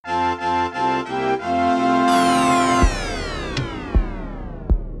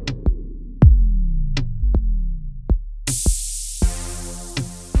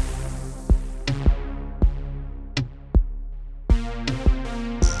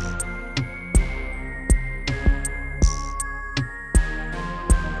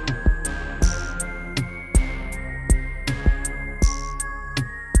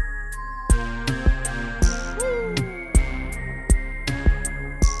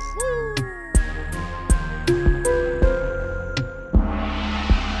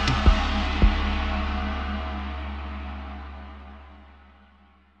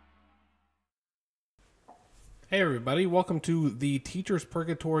Hey everybody, welcome to the Teacher's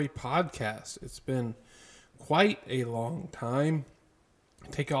Purgatory podcast. It's been quite a long time.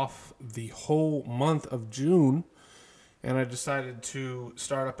 Take off the whole month of June, and I decided to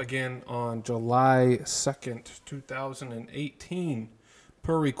start up again on July 2nd, 2018,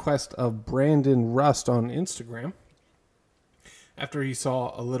 per request of Brandon Rust on Instagram, after he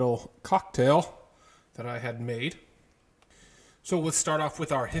saw a little cocktail that I had made. So let's start off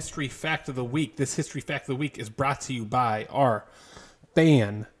with our History Fact of the Week. This History Fact of the Week is brought to you by our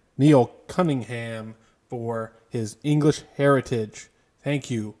fan, Neil Cunningham, for his English heritage. Thank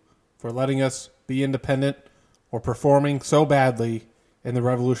you for letting us be independent or performing so badly in the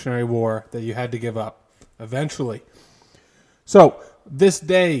Revolutionary War that you had to give up eventually. So this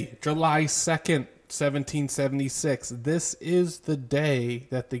day, July 2nd, 1776, this is the day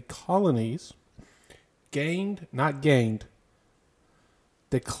that the colonies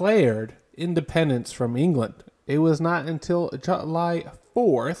declared independence from England. It was not until July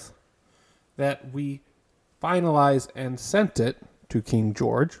 4th that we finalized and sent it to King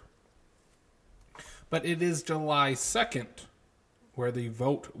George. But it is July 2nd where the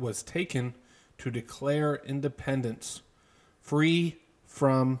vote was taken to declare independence, free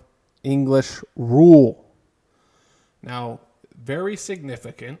from English rule. Now, very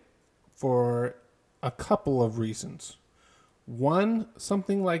significant for a couple of reasons. One,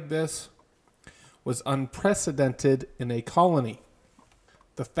 something like this was unprecedented in a colony.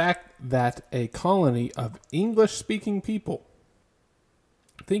 The fact that a colony of English-speaking people,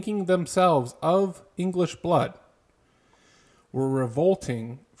 thinking themselves of English blood, were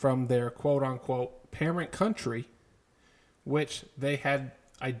revolting from their quote-unquote parent country, which they had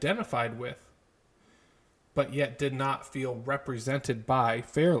identified with, but yet did not feel represented by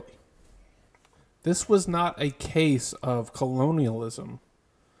fairly. This was not a case of colonialism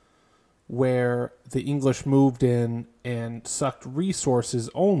where the English moved in and sucked resources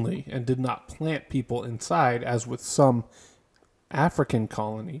only and did not plant people inside, as with some African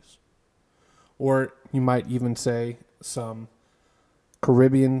colonies, or you might even say some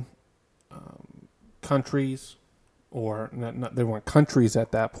Caribbean countries, or not, they weren't countries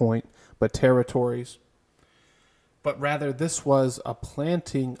at that point, but territories. But rather, this was a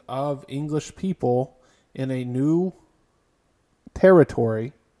planting of English people in a new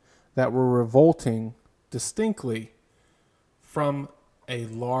territory that were revolting distinctly from a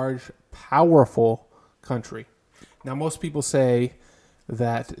large, powerful country. Now, most people say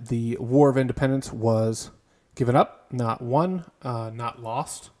that the War of Independence was given up, not won, not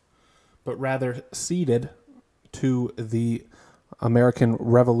lost, but rather ceded to the American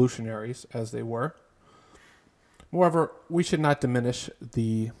revolutionaries, as they were. Moreover, we should not diminish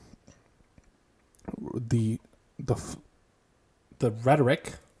the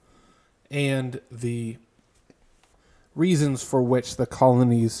rhetoric and the reasons for which the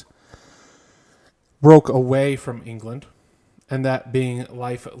colonies broke away from England, and that being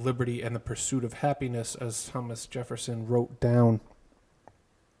life, liberty, and the pursuit of happiness, as Thomas Jefferson wrote down.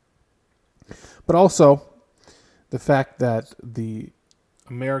 But also the fact that the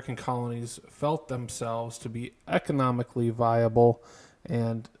American colonies felt themselves to be economically viable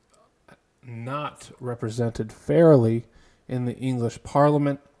and not represented fairly in the English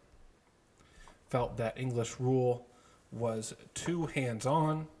Parliament, felt that English rule was too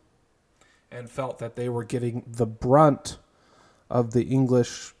hands-on, and felt that they were getting the brunt of the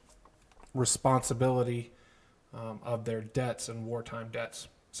English responsibility of their debts and wartime debts.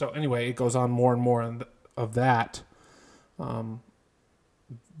 So anyway, it goes on more and more of that.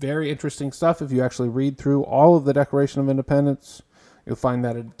 Very interesting stuff. If you actually read through all of the Declaration of Independence, you'll find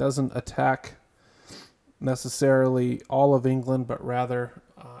that it doesn't attack necessarily all of England, but rather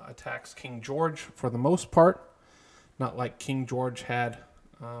attacks King George for the most part. Not like King George had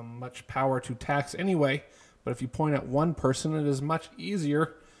much power to tax anyway, but if you point at one person, it is much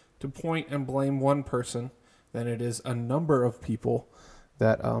easier to point and blame one person than it is a number of people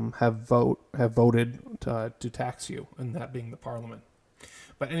that have voted to tax you, and that being the Parliament.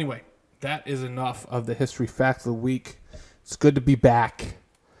 But anyway, that is enough of the History Fact of the Week. It's good to be back.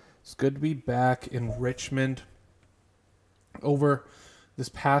 It's good to be back in Richmond. Over this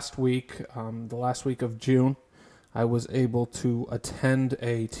past week, the last week of June, I was able to attend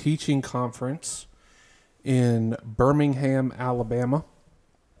a teaching conference in Birmingham, Alabama.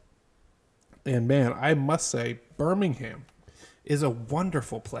 And man, I must say, Birmingham is a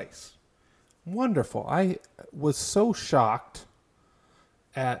wonderful place. Wonderful. I was so shocked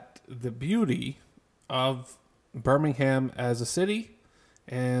at the beauty of Birmingham as a city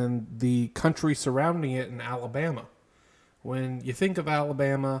and the country surrounding it in Alabama. When you think of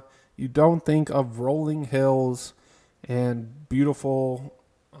Alabama, you don't think of rolling hills and beautiful,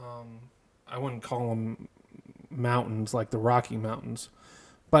 I wouldn't call them mountains like the Rocky Mountains,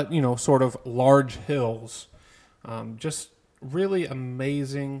 but, sort of large hills. Just really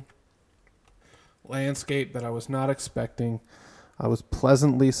amazing landscape that I was not expecting. I was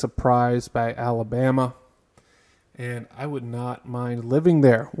pleasantly surprised by Alabama, and I would not mind living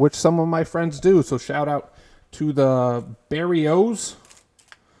there, which some of my friends do. So shout out to the Barrios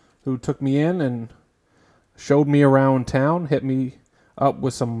who took me in and showed me around town, hit me up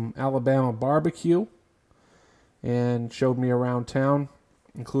with some Alabama barbecue, and showed me around town,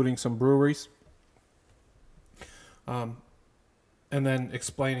 including some breweries. And then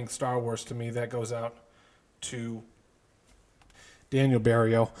explaining Star Wars to me, that goes out to Daniel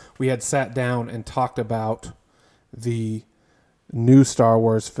Barrio. We had sat down and talked about the new Star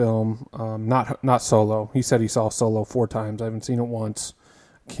Wars film, not Solo. He said he saw Solo 4 times. I haven't seen it once.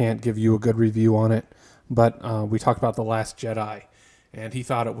 Can't give you a good review on it. But we talked about The Last Jedi, and he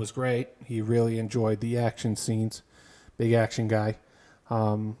thought it was great. He really enjoyed the action scenes. Big action guy.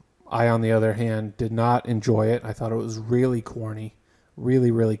 I, on the other hand, did not enjoy it. I thought it was really corny.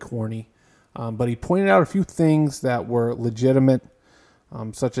 Really, really corny. But he pointed out a few things that were legitimate,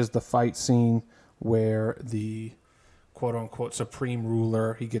 such as the fight scene where the quote-unquote supreme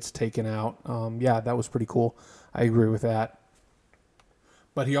ruler, he gets taken out. Yeah, that was pretty cool. I agree with that.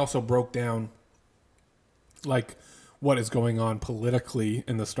 But he also broke down like what is going on politically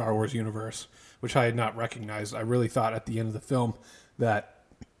in the Star Wars universe, which I had not recognized. I really thought at the end of the film that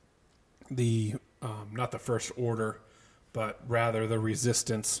the not the First Order, but rather the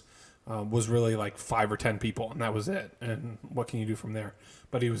Resistance was really like 5 or 10 people, and that was it. And what can you do from there?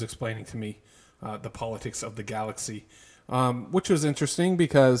 But he was explaining to me the politics of the galaxy, which was interesting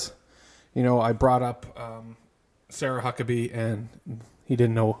because, I brought up Sarah Huckabee, and he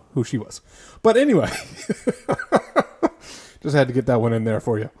didn't know who she was. But anyway, just had to get that one in there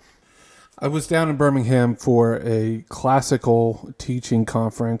for you. I was down in Birmingham for a classical teaching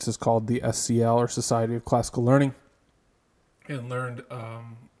conference. It's called the SCL, or Society of Classical Learning, and learned a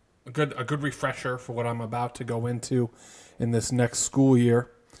good refresher for what I'm about to go into in this next school year.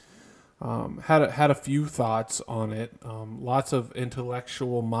 Had a few thoughts on it. Lots of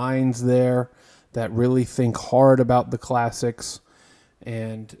intellectual minds there that really think hard about the classics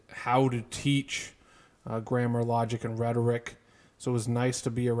and how to teach grammar, logic, and rhetoric. So it was nice to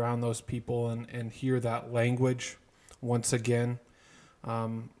be around those people and hear that language once again.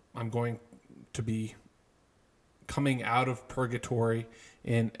 I'm going to be coming out of purgatory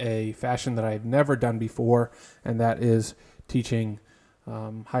in a fashion that I've never done before, and that is teaching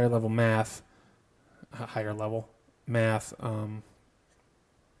higher level math. I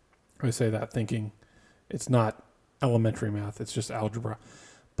say that thinking it's not elementary math, it's just algebra,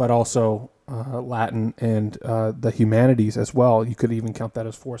 but also Latin and the humanities as well. You could even count that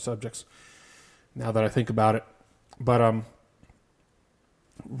as 4 subjects now that I think about it. But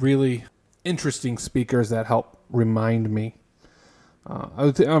really interesting speakers that help remind me.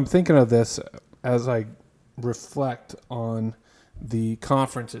 I'm thinking of this as I reflect on the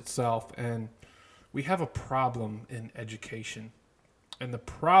conference itself, and we have a problem in education. And the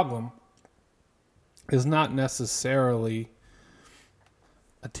problem is not necessarily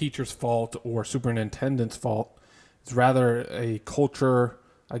a teacher's fault or superintendent's fault. It's rather a culture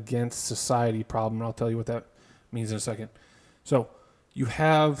against society problem, and I'll tell you what that means in a second. So you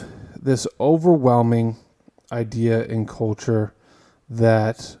have this overwhelming idea in culture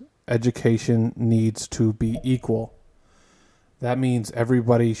that education needs to be equal. That means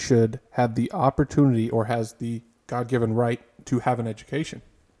everybody should have the opportunity or has the God-given right to have an education.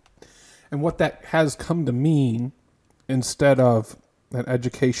 And what that has come to mean, instead of an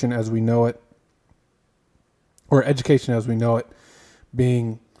education as we know it, or education as we know it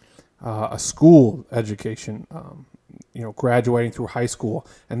being a school education, graduating through high school,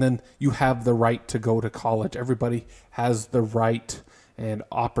 and then you have the right to go to college. Everybody has the right and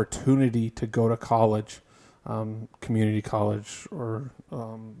opportunity to go to college, community college or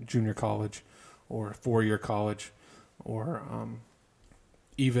junior college or 4-year college, or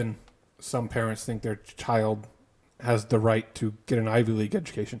even some parents think their child has the right to get an Ivy League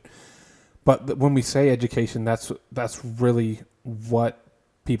education. But when we say education, that's really what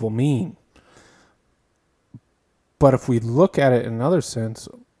people mean. But if we look at it in another sense,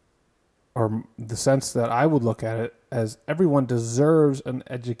 or the sense that I would look at it as, everyone deserves an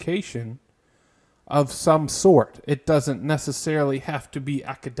education of some sort. It doesn't necessarily have to be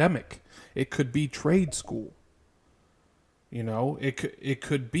academic. It could be trade school. It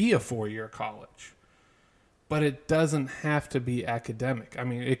could be a 4-year college. But it doesn't have to be academic. I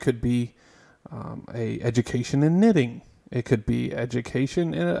mean, it could be a education in knitting. It could be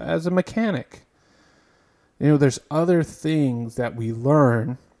education as a mechanic. There's other things that we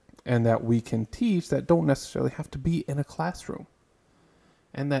learn and that we can teach that don't necessarily have to be in a classroom,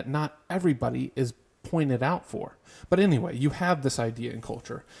 and that not everybody is pointed out for. But anyway, you have this idea in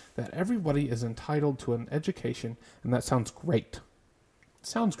culture that everybody is entitled to an education, and that sounds great. It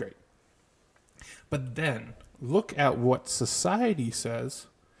sounds great. But then look at what society says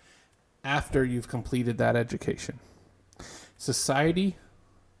after you've completed that education. Society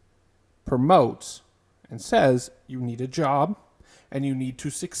promotes and says you need a job and you need to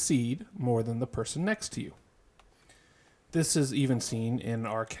succeed more than the person next to you. This is even seen in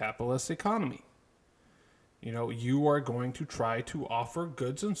our capitalist economy. You are going to try to offer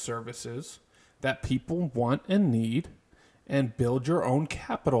goods and services that people want and need and build your own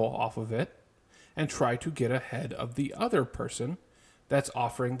capital off of it and try to get ahead of the other person that's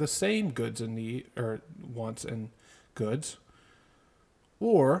offering the same goods and need or wants and goods.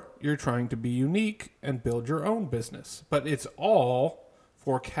 Or you're trying to be unique and build your own business. But it's all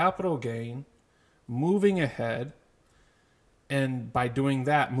for capital gain, moving ahead, and by doing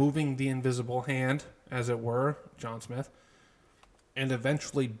that, moving the invisible hand, as it were, John Smith, and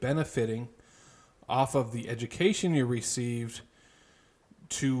eventually benefiting off of the education you received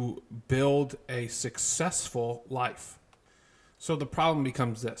to build a successful life. So the problem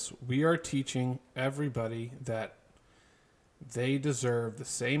becomes this. We are teaching everybody that they deserve the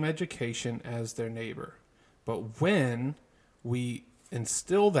same education as their neighbor. But when we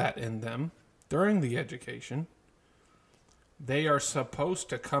instill that in them during the education, they are supposed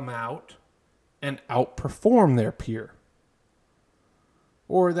to come out and outperform their peer.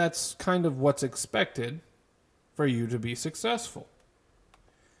 Or that's kind of what's expected for you to be successful.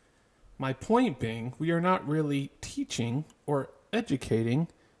 My point being, we are not really teaching or educating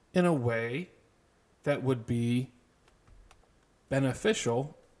in a way that would be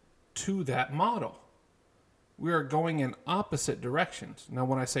beneficial to that model. We are going in opposite directions. Now,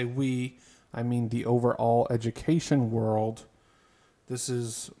 when I say we, I mean the overall education world. This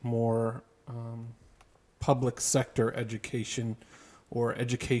is more public sector education or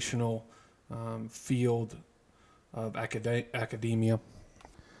educational field of academia.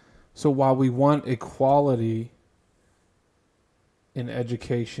 So while we want equality in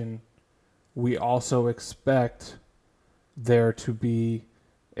education, we also expect there to be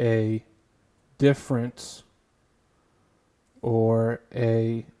a difference or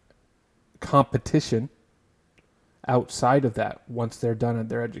a competition outside of that once they're done at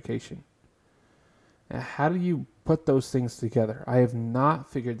their education. Now, how do you put those things together? I have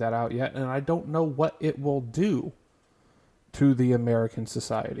not figured that out yet, and I don't know what it will do to the American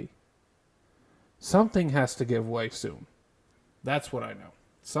society. Something has to give way soon. That's what I know.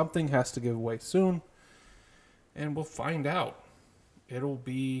 Something has to give way soon, and we'll find out. It'll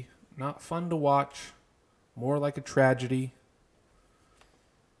be not fun to watch, more like a tragedy,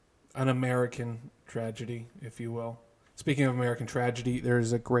 an American tragedy, if you will. Speaking of American tragedy,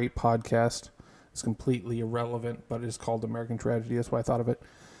 there's a great podcast. It's completely irrelevant, but it's called American Tragedy. That's why I thought of it.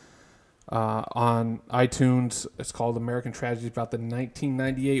 On iTunes, it's called American Tragedy. It's about the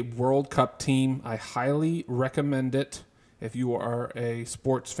 1998 World Cup team. I highly recommend it if you are a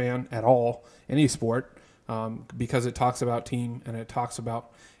sports fan at all, any sport, because it talks about team and it talks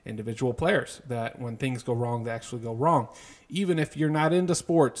about individual players, that when things go wrong, they actually go wrong. Even if you're not into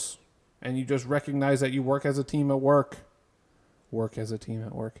sports and you just recognize that you work as a team at work,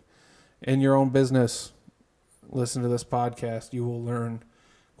 in your own business, listen to this podcast. You will learn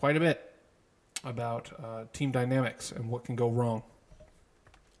quite a bit about team dynamics and what can go wrong.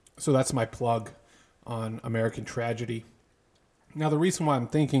 So that's my plug on American Tragedy. Now, the reason why I'm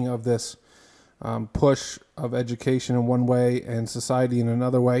thinking of this push of education in one way and society in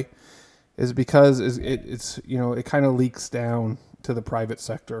another way is because it's it kind of leaks down to the private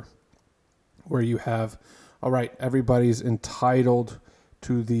sector, where you have, all right, everybody's entitled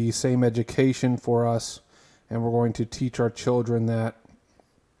to the same education for us, and we're going to teach our children that,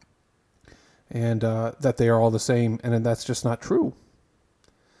 and that they are all the same, and that's just not true.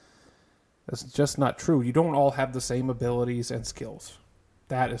 That's just not true. You don't all have the same abilities and skills.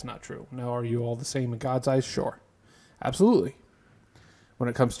 That is not true. Now, are you all the same in God's eyes? Sure. Absolutely. When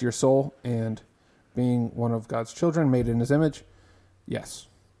it comes to your soul and being one of God's children made in his image, yes,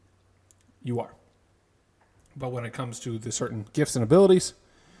 you are. But when it comes to the certain gifts and abilities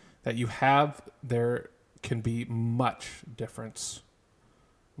that you have, there can be much difference.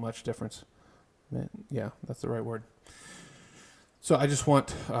 Much difference. Yeah, that's the right word. So I just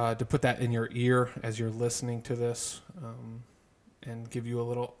want to put that in your ear as you're listening to this, and give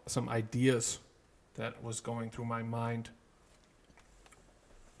you some ideas that was going through my mind.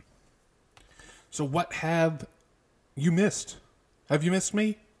 So what have you missed? Have you missed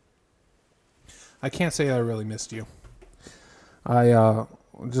me? I can't say I really missed you. I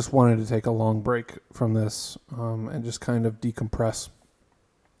just wanted to take a long break from this and just kind of decompress.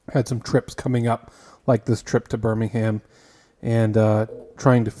 Had some trips coming up, like this trip to Birmingham, and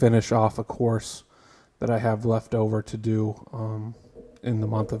trying to finish off a course that I have left over to do in the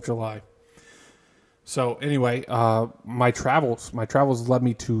month of July. So anyway, my travels led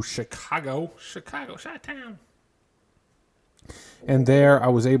me to Chicago, Chi-Town. And there I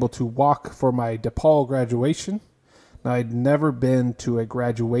was able to walk for my DePaul graduation. Now, I'd never been to a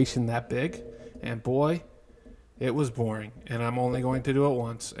graduation that big, and boy, it was boring. And I'm only going to do it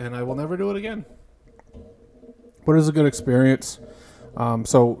once, and I will never do it again. But it was a good experience.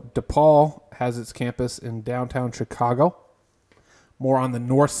 So DePaul has its campus in downtown Chicago, more on the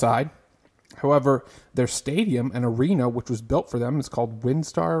north side. However, their stadium and arena, which was built for them, is called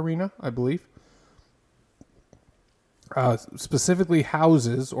WinStar Arena, I believe. Specifically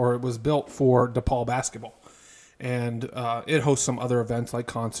houses, or it was built for DePaul basketball. And it hosts some other events like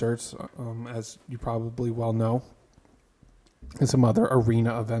concerts, as you probably well know, and some other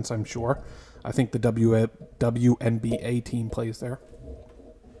arena events, I'm sure. I think the WNBA team plays there.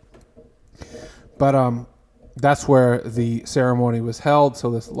 But that's where the ceremony was held,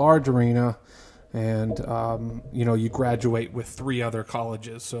 so this large arena, and you graduate with 3 other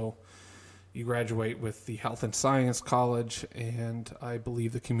colleges. So you graduate with the Health and Science College, and I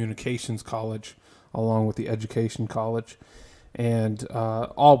believe the Communications College, along with the Education College, and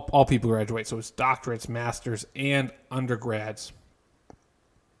all people graduate. So it's doctorates, masters, and undergrads.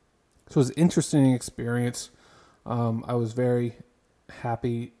 So it was an interesting experience. I was very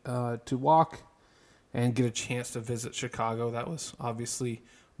happy to walk and get a chance to visit Chicago. That was obviously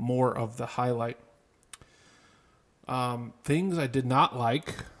more of the highlight. Things I did not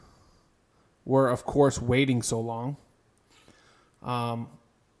like were, of course, waiting so long.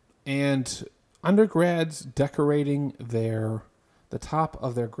 And undergrads decorating the top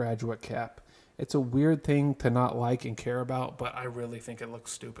of their graduate cap. It's a weird thing to not like and care about, but I really think it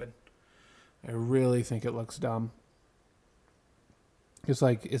looks stupid. I really think it looks dumb. It's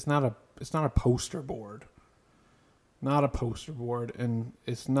like it's not a poster board. Not a poster board, and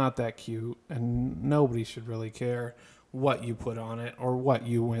it's not that cute, and nobody should really care what you put on it or what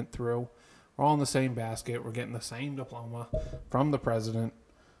you went through. We're all in the same basket. We're getting the same diploma from the president.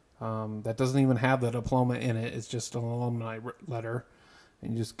 That doesn't even have the diploma in it. It's just an alumni letter.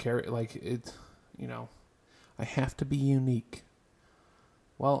 And you just carry it like it, I have to be unique.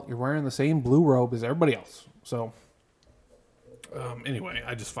 Well, you're wearing the same blue robe as everybody else. So, anyway,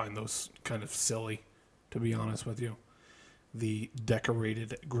 I just find those kind of silly, to be honest with you. The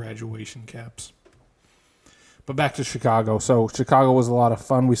decorated graduation caps. But back to Chicago. So, Chicago was a lot of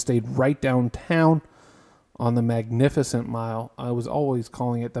fun. We stayed right downtown on the Magnificent Mile. I was always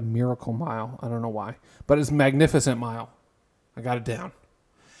calling it the Miracle Mile. I don't know why. But it's Magnificent Mile. I got it down.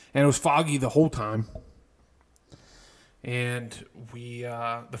 And it was foggy the whole time. And we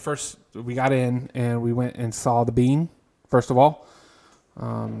got in and we went and saw the Bean, first of all.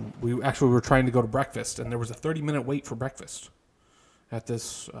 We were trying to go to breakfast, and there was a 30-minute wait for breakfast at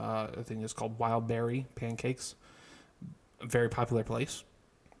this, I think it's called Wild Berry Pancakes. A very popular place,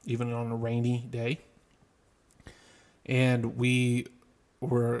 even on a rainy day. And we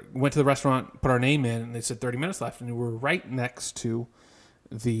went to the restaurant, put our name in, and they said 30 minutes left, and we were right next to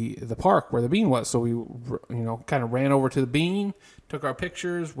the park where the Bean was. So we kind of ran over to the Bean, took our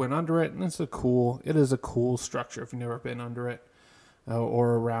pictures, went under it, and it is a cool structure if you've never been under it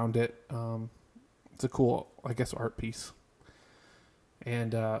or around it. It's a cool, I guess, art piece.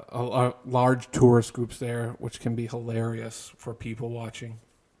 And a large tourist groups there, which can be hilarious for people watching.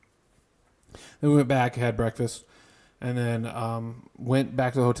 Then we went back, had breakfast, and then went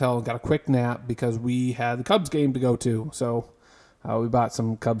back to the hotel and got a quick nap because we had the Cubs game to go to. So we bought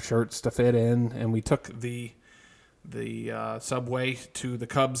some Cubs shirts to fit in, and we took the subway to the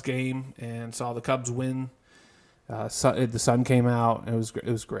Cubs game and saw the Cubs win. The sun came out, and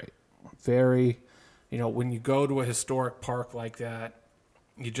it was great. Very, when you go to a historic park like that,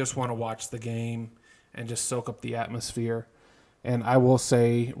 you just want to watch the game and just soak up the atmosphere. And I will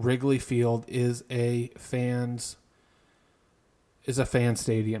say Wrigley Field is a fan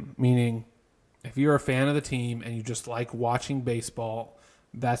stadium, meaning if you're a fan of the team and you just like watching baseball,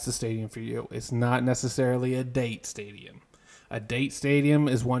 that's the stadium for you. It's not necessarily a date stadium. A date stadium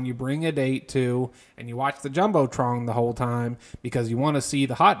is one you bring a date to and you watch the Jumbotron the whole time because you want to see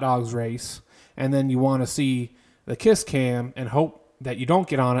the hot dogs race, and then you want to see the kiss cam and hope that you don't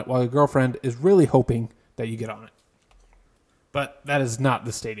get on it while your girlfriend is really hoping that you get on it. But that is not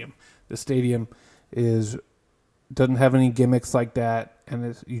the stadium. The stadium doesn't have any gimmicks like that,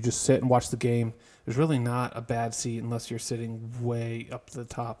 and you just sit and watch the game. There's really not a bad seat unless you're sitting way up to the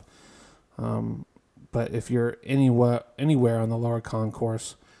top. But if you're anywhere on the lower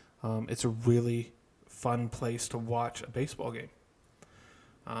concourse, it's a really fun place to watch a baseball game.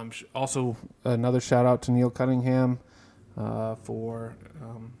 Also, another shout out to Neil Cunningham for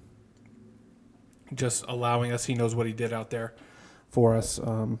just allowing us. He knows what he did out there for us.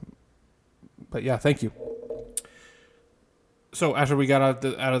 But yeah, thank you. So after we got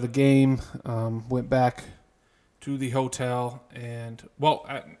out of the game, went back to the hotel and we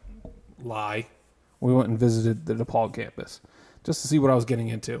went and visited the DePaul campus just to see what I was getting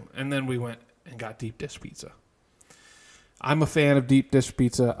into, and then we went and got deep dish pizza. I'm a fan of deep dish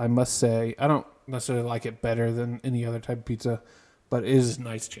pizza, I must say. I don't necessarily like it better than any other type of pizza, but it is a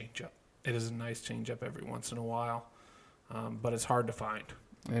nice change up. It is a nice change up every once in a while, but it's hard to find.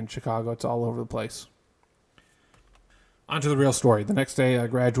 In Chicago, it's all over the place. On to the real story. The next day I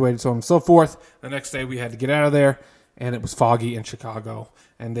graduated, so on and so forth. The next day we had to get out of there, and it was foggy in Chicago,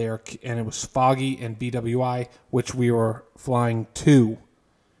 and it was foggy in BWI, which we were flying to,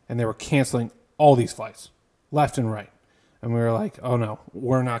 and they were canceling all these flights, left and right. And we were like, oh no,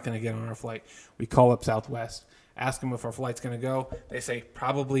 we're not going to get on our flight. We call up Southwest, ask them if our flight's going to go. They say,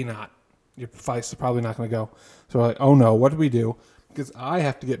 probably not. Your flight's probably not going to go. So we're like, oh no, what do we do? Because I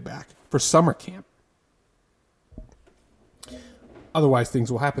have to get back for summer camp. Otherwise,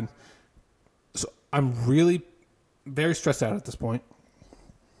 things will happen. So I'm really very stressed out at this point.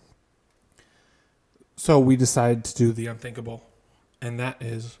 So we decided to do the unthinkable, and that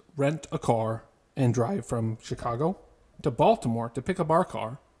is rent a car and drive from Chicago to Baltimore to pick up our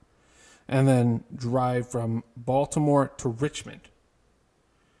car, and then drive from Baltimore to Richmond.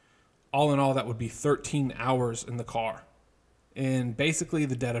 All in all, that would be 13 hours in the car in basically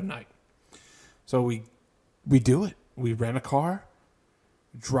the dead of night. So we do it. We rent a car,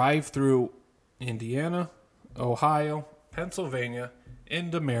 drive through Indiana, Ohio, Pennsylvania,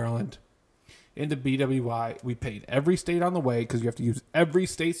 into Maryland, into BWI. We paid every state on the way because you have to use every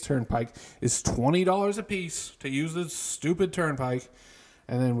state's turnpike. It's $20 a piece to use this stupid turnpike.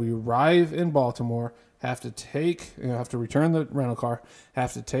 And then we arrive in Baltimore, have to return the rental car,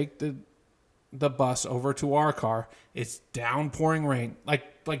 have to take the bus over to our car. It's downpouring rain.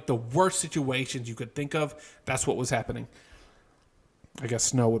 Like the worst situations you could think of, that's what was happening. I guess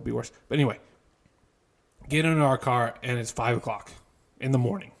snow would be worse. But anyway, get into our car, and it's 5 o'clock in the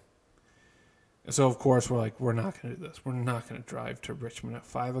morning. And so, of course, we're like, we're not going to do this. We're not going to drive to Richmond at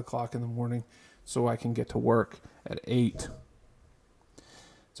 5 o'clock in the morning so I can get to work at 8.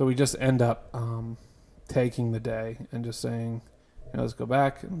 So we just end up taking the day and just saying, let's go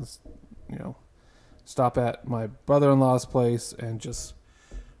back and let's, stop at my brother-in-law's place and just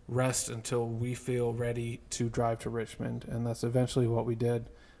rest until we feel ready to drive to Richmond. And that's eventually what we did.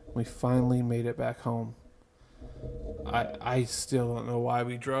 We finally made it back home. I still don't know why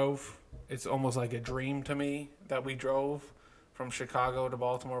we drove. It's almost like a dream to me that we drove from Chicago to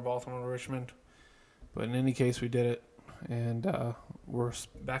Baltimore, Baltimore to Richmond. But in any case, we did it, and we're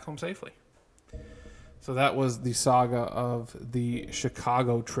back home safely. So that was the saga of the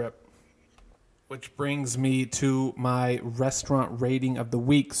Chicago trip, which brings me to my restaurant rating of the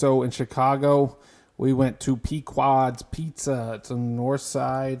week. So in Chicago, we went to Pequod's Pizza. It's on the north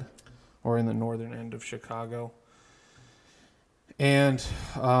side, or in the northern end of Chicago. And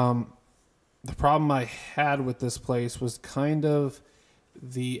the problem I had with this place was kind of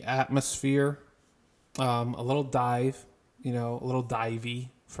the atmosphere. A little a little divey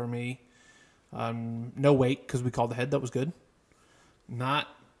for me. No wait, because we called ahead. That was good. Not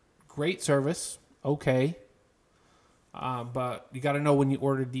great service. Okay. But you got to know when you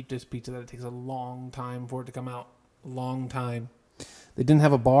order deep dish pizza that it takes a long time for it to come out. A long time. They didn't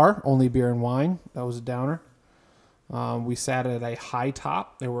have a bar, only beer and wine. That was a downer. We sat at a high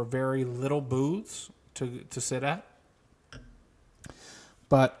top. There were very little booths to sit at.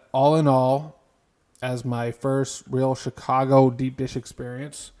 But all in all, as my first real Chicago deep dish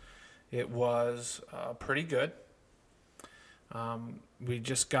experience, it was pretty good. We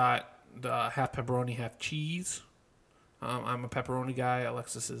just got the half pepperoni, half cheese. I'm a pepperoni guy.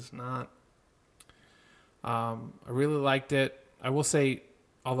 Alexis is not. I really liked it. I will say,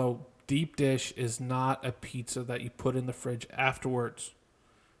 although deep dish is not a pizza that you put in the fridge afterwards,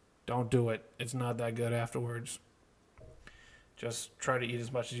 don't do it. It's not that good afterwards. Just try to eat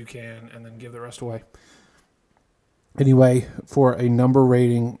as much as you can and then give the rest away. Anyway, for a number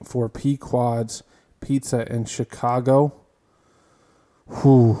rating for Pequod's Pizza in Chicago,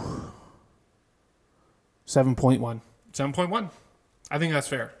 7.1. 7.1. I think that's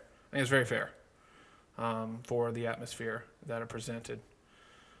fair. I think it's very fair for the atmosphere that it presented.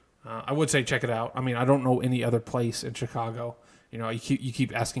 I would say check it out. I mean, I don't know any other place in Chicago. You know, you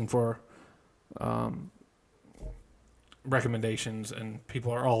keep asking for recommendations, and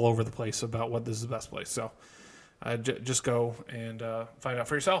people are all over the place about what this is the best place. So just go and find out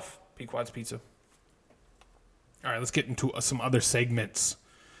for yourself. Pequod's Pizza. All right, let's get into some other segments.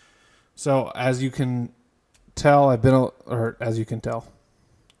 So as you can tell, as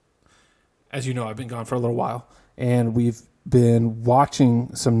you know, I've been gone for a little while, and we've been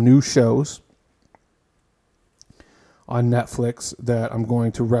watching some new shows on Netflix that I'm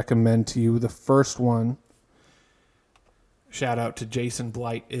going to recommend to you. The first one, shout out to Jason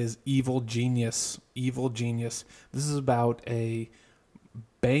Blight, is Evil Genius. Evil Genius. This is about a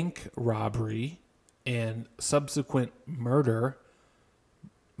bank robbery and subsequent murder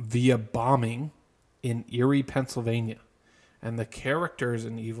via bombing in Erie, Pennsylvania. And the characters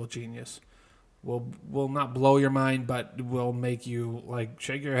in Evil Genius will not blow your mind, but will make you like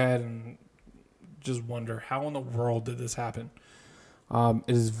shake your head and just wonder, how in the world did this happen? It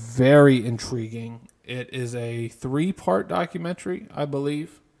is very intriguing. It is a 3-part documentary, I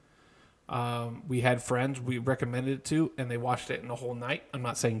believe. We had friends we recommended it to, and they watched it in the whole night. I'm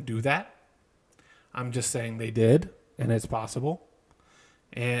not saying do that. I'm just saying they did, and it's possible.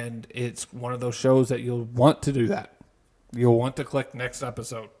 And it's one of those shows that you'll want to do that. You'll want to click next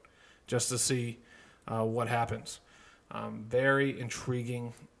episode just to see what happens. Very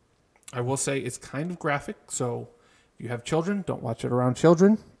intriguing. I will say it's kind of graphic, so if you have children, don't watch it around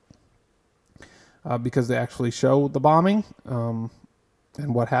children because they actually show the bombing and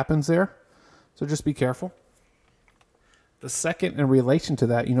what happens there. So just be careful. The second, in relation to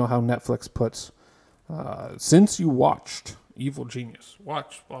that, you know how Netflix puts, since you watched Evil Genius,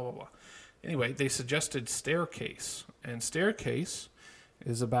 watch blah, blah, blah. Anyway, they suggested Staircase. And Staircase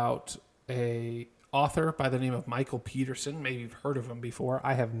is about a author by the name of Michael Peterson. Maybe you've heard of him before.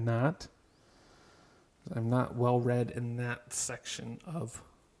 I have not. I'm not well read in that section of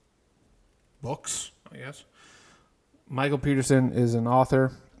books, I guess. Michael Peterson is an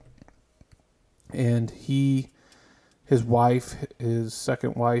author, and his wife, his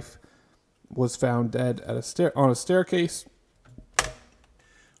second wife, was found dead at on a staircase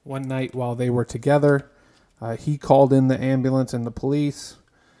one night while they were together. He called in the ambulance and the police.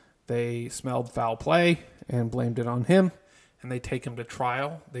 They smelled foul play and blamed it on him, and they take him to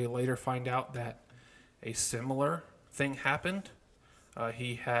trial. They later find out that a similar thing happened.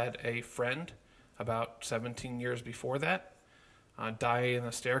 He had a friend about 17 years before that die in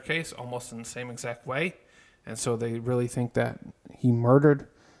a staircase almost in the same exact way, and so they really think that he murdered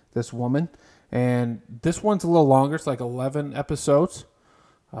this woman. And this one's a little longer. It's like 11 episodes.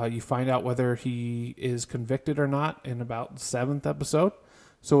 You find out whether he is convicted or not in about the 7th episode.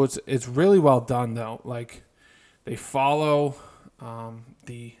 So it's really well done, though. Like, they follow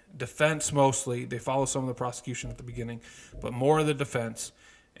the defense mostly. They follow some of the prosecution at the beginning, but more of the defense.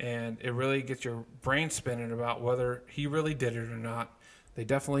 And it really gets your brain spinning about whether he really did it or not. They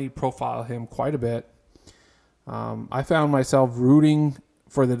definitely profile him quite a bit. I found myself rooting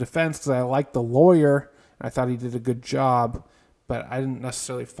for the defense because I liked the lawyer, and I thought he did a good job. But I didn't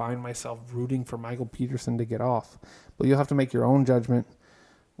necessarily find myself rooting for Michael Peterson to get off. But you'll have to make your own judgment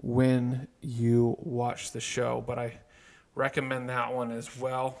when you watch the show. But I recommend that one as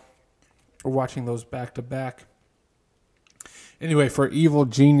well. We're watching those back to back. Anyway, for Evil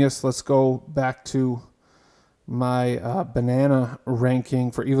Genius, let's go back to my banana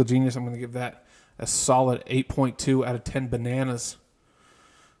ranking. For Evil Genius, I'm going to give that a solid 8.2 out of 10 bananas.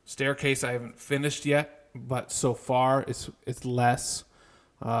 Staircase, I haven't finished yet, but so far it's less.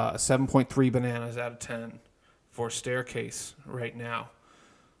 7.3 bananas out of 10 for Staircase right now.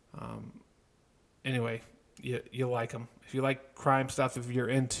 Anyway, you like them. If you like crime stuff, if you're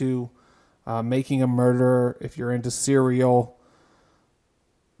into making a murder, if you're into serial,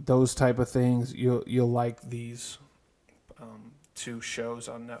 those type of things, you'll like these two shows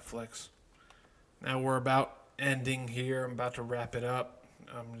on Netflix. Now we're about ending here. I'm about to wrap it up.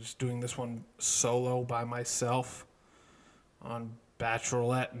 I'm just doing this one solo by myself on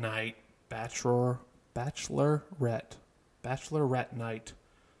Bachelorette night. Bachelorette night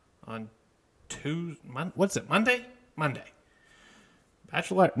on Tuesday. What's it? Monday? Monday.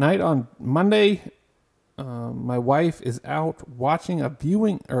 Bachelorette night on Monday. My wife is out watching in a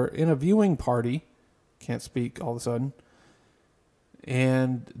viewing party. Can't speak all of a sudden.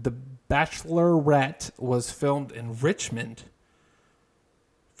 And The Bachelorette was filmed in Richmond.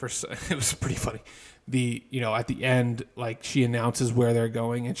 It was pretty funny. At the end, like, she announces where they're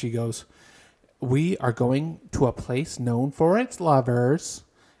going, and she goes, "We are going to a place known for its lovers."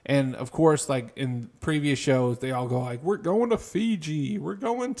 And of course, like in previous shows, they all go like, "We're going to Fiji. We're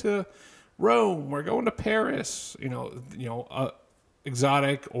going to Rome. We're going to Paris."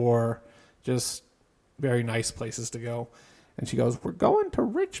 Exotic or just very nice places to go. And she goes, "We're going to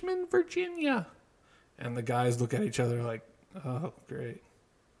Richmond, Virginia." And the guys look at each other like, "Oh, great.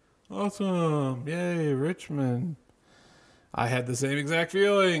 Awesome. Yay, Richmond." I had the same exact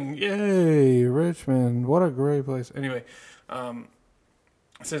feeling. Yay, Richmond. What a great place. Anyway,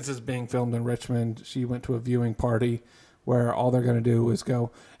 since it's being filmed in Richmond, she went to a viewing party where all they're going to do is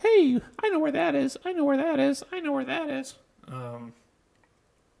go, "Hey, I know where that is. I know where that is. I know where that is."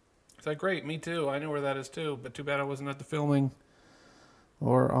 It's like, great, me too. I know where that is too. But too bad I wasn't at the filming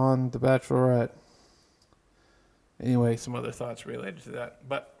or on The Bachelorette. Anyway, some other thoughts related to that.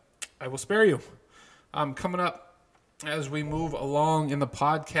 But I will spare you. Coming up as we move along in the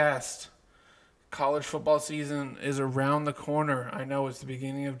podcast, college football season is around the corner. I know it's the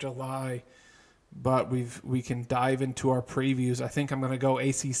beginning of July, but we can dive into our previews. I think I'm going to go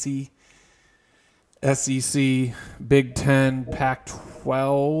ACC, SEC, Big Ten,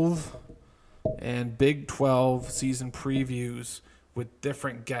 Pac-12, and Big 12 season previews with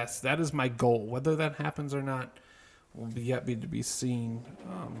different guests. That is my goal. Whether that happens or not will be yet to be seen.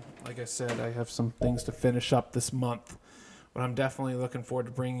 Like I said, I have some things to finish up this month, but I'm definitely looking forward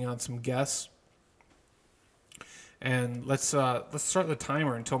to bringing on some guests. And let's start the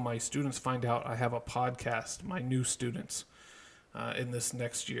timer until my students find out I have a podcast, my new students, in this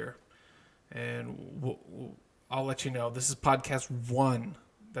next year. And I'll let you know. This is podcast 1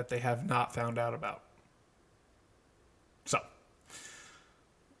 that they have not found out about. So,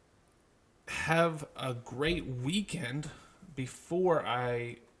 have a great weekend. Before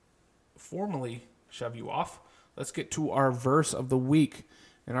I formally shove you off, let's get to our verse of the week.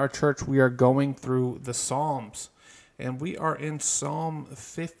 In our church, we are going through the Psalms, and we are in Psalm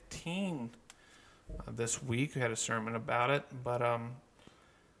 15 this week. We had a sermon about it, but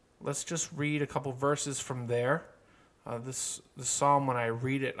let's just read a couple verses from there. This psalm, when I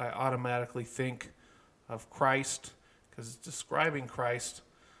read it, I automatically think of Christ because it's describing Christ,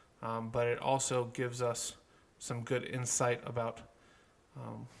 but it also gives us some good insight about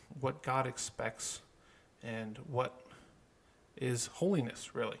what God expects and what is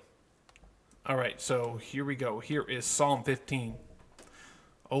holiness, really. All right, so here we go. Here is Psalm 15.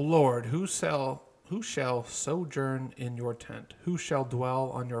 O Lord, who shall sojourn in your tent? Who shall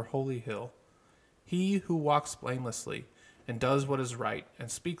dwell on your holy hill? He who walks blamelessly and does what is right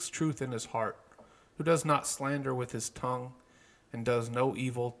and speaks truth in his heart, who does not slander with his tongue and does no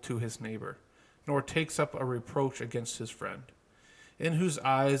evil to his neighbor, nor takes up a reproach against his friend, in whose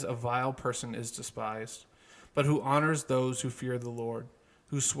eyes a vile person is despised, but who honors those who fear the Lord,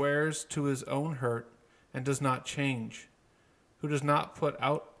 who swears to his own hurt and does not change, who does not put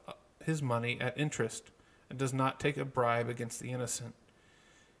out his money at interest and does not take a bribe against the innocent.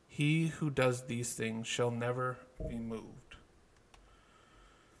 He who does these things shall never be moved.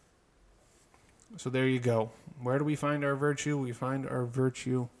 So there you go. Where do we find our virtue? We find our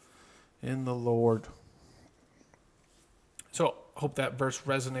virtue in the Lord. So hope that verse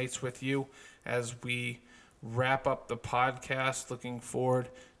resonates with you as we wrap up the podcast. Looking forward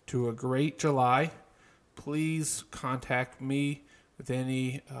to a great July. Please contact me with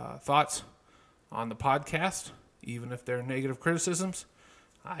any thoughts on the podcast, even if they're negative criticisms.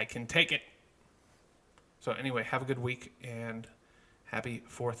 I can take it. So anyway, have a good week and happy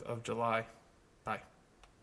 4th of July.